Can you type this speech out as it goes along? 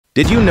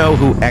Did you know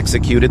who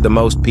executed the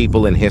most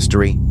people in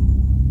history?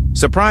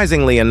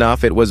 Surprisingly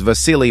enough, it was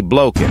Vasily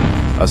Blokhin,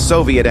 a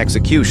Soviet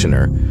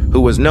executioner, who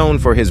was known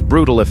for his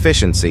brutal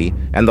efficiency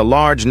and the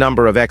large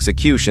number of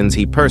executions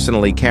he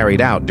personally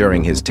carried out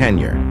during his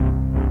tenure.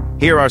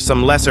 Here are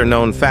some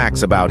lesser-known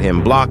facts about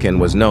him. Blokhin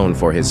was known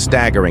for his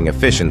staggering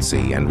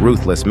efficiency and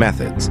ruthless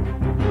methods.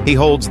 He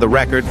holds the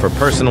record for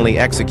personally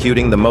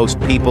executing the most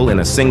people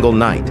in a single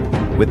night,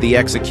 with the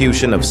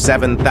execution of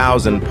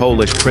 7,000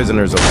 Polish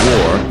prisoners of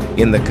war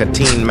in the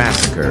Katyn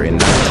massacre in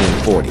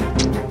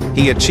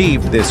 1940. He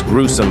achieved this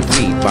gruesome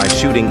feat by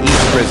shooting each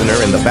prisoner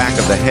in the back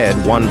of the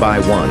head one by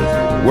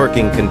one,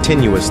 working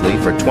continuously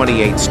for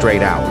 28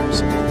 straight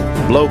hours.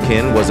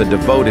 Blokhin was a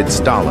devoted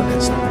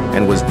Stalinist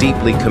and was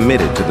deeply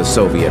committed to the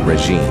Soviet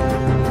regime.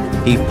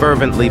 He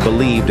fervently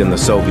believed in the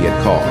Soviet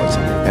cause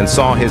and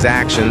saw his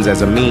actions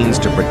as a means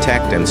to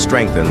protect and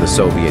strengthen the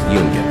Soviet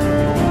Union.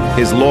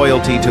 His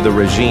loyalty to the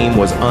regime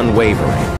was unwavering,